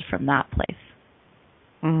the world from that place.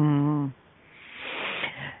 Mm.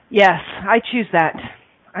 Yes, I choose that.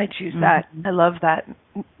 That. I love that.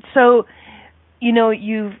 So,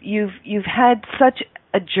 you've had such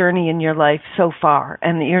a journey in your life so far,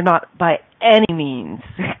 and you're not by any means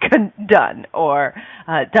done or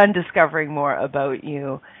done discovering more about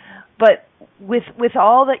you. But with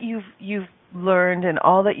all that you've learned and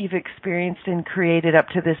all that you've experienced and created up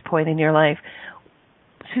to this point in your life,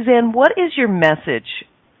 Suzanne, what is your message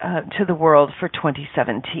to the world for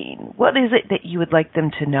 2017? What is it that you would like them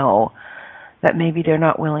to know that maybe they're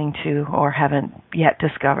not willing to or haven't yet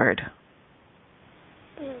discovered?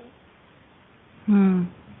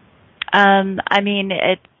 I mean,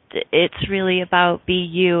 it's really about be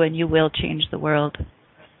you, and you will change the world.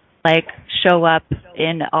 like show up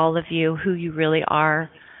in all of you, who you really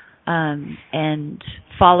are, and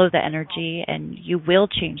follow the energy, and you will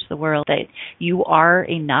change the world. That you are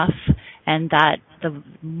enough, and that the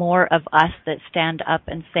more of us that stand up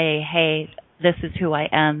and say, hey, this is who I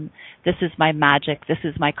am, this is my magic, this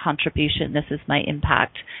is my contribution, this is my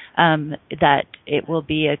impact, that it will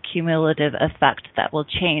be a cumulative effect that will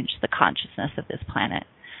change the consciousness of this planet.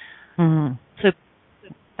 Mm-hmm. So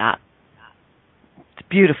that. It's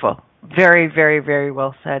beautiful. Very, very, very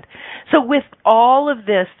well said. So with all of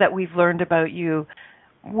this that we've learned about you,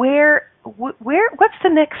 what's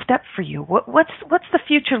the next step for you? What's the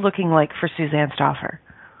future looking like for Suzanne Stoffer?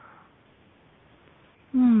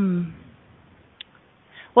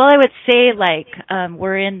 Well, I would say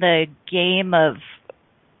we're in the game of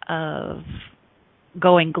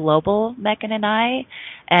going global, Megan and I,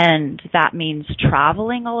 and that means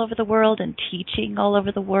traveling all over the world and teaching all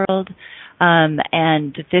over the world.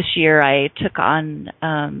 And this year I took on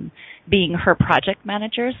being her project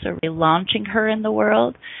manager, so relaunching her in the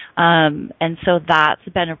world. And so that's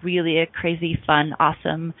been a crazy, fun,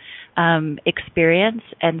 awesome experience.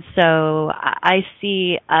 And so I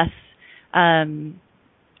see us,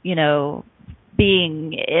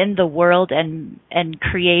 being in the world and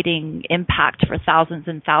creating impact for thousands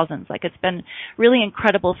and thousands. It's been really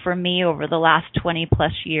incredible for me over the last 20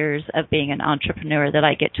 plus years of being an entrepreneur that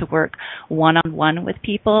I get to work one-on-one with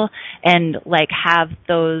people and have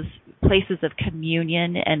those places of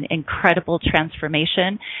communion and incredible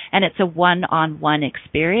transformation. And it's a one-on-one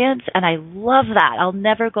experience. And I love that. I'll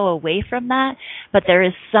never go away from that. But there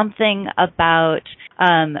is something about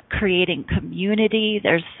creating community.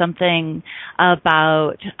 There's something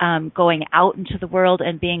about going out into the world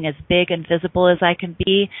and being as big and visible as I can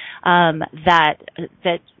be, that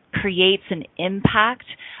creates an impact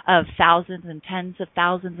of thousands and tens of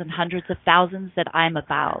thousands and hundreds of thousands that I'm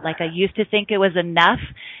about. I used to think it was enough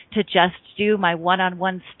to just do my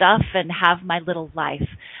one-on-one stuff and have my little life.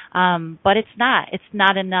 But it's not. It's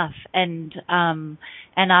not enough. And I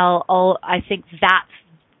think that's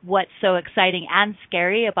what's so exciting and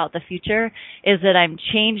scary about the future, is that I'm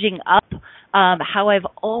changing up how I've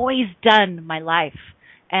always done my life.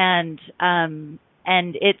 And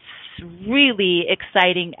it's really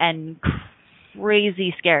exciting and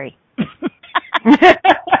crazy scary.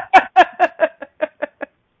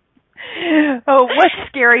 Oh, what's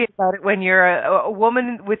scary about it when you're a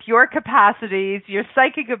woman with your capacities, your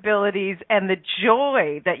psychic abilities, and the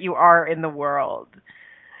joy that you are in the world?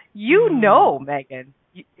 Megan.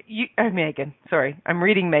 Megan, sorry. I'm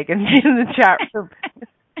reading Megan in the chat room.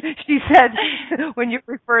 She said, when you're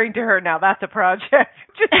referring to her now, that's a project,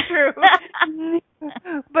 which is true.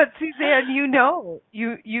 But Suzanne, you know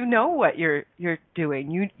what you're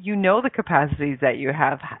doing. You know the capacities that you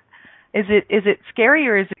have. Is it scary,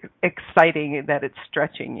 or is it exciting that it's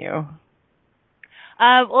stretching you?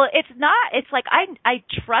 Well, it's not. It's I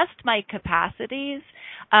trust my capacities.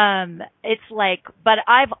 But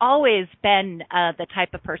I've always been the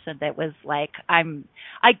type of person that was I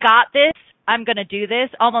got this. I'm going to do this,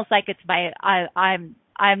 almost like it's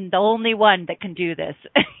I'm the only one that can do this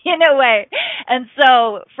in a way. And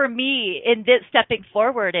so for me, in this stepping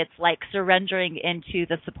forward, it's surrendering into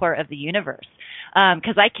the support of the universe.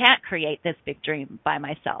 Because I can't create this big dream by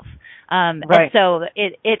myself. Right. And so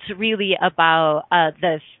it's really about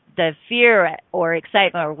the fear or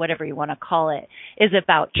excitement or whatever you want to call it is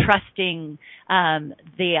about trusting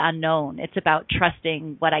the unknown. It's about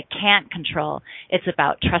trusting what I can't control. It's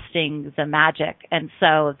about trusting the magic. And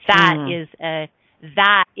so that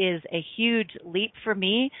is a huge leap for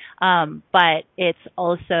me, but it's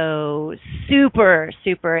also super,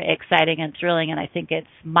 super exciting and thrilling, and I think it's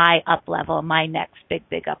my up level, my next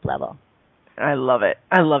big up level. I love it.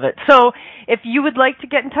 I love it. So if you would like to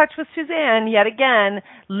get in touch with Suzanne, yet again,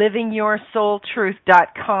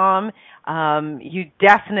 livingyoursoultruth.com. You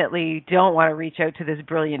definitely don't want to reach out to this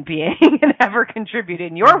brilliant being and have her contribute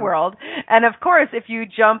in your world. And of course, if you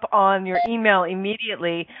jump on your email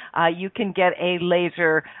immediately, you can get a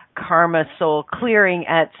laser karma soul clearing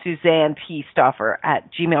at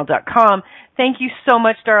SuzannePStoffer@gmail.com. Thank you so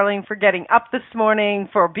much, darling, for getting up this morning,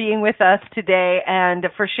 for being with us today, and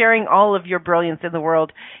for sharing all of your brilliance in the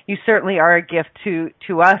world. You certainly are a gift to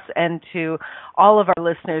us and to all of our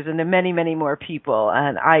listeners and to many, many more people,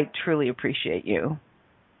 and I truly appreciate you.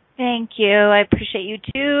 Thank you. I appreciate you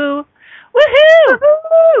too. Woohoo!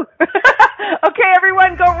 Woohoo! Okay,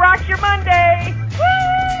 everyone, go rock your Monday.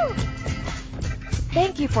 Woo!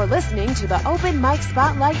 Thank you for listening to the Open Mic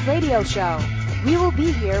Spotlight Radio Show. We will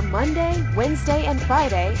be here Monday, Wednesday, and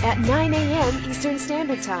Friday at 9 a.m. Eastern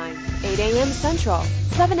Standard Time, 8 a.m. Central,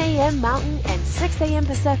 7 a.m. Mountain, and 6 a.m.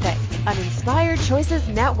 Pacific on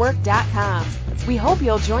InspiredChoicesNetwork.com. We hope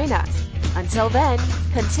you'll join us. Until then,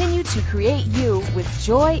 continue to create you with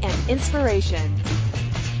joy and inspiration.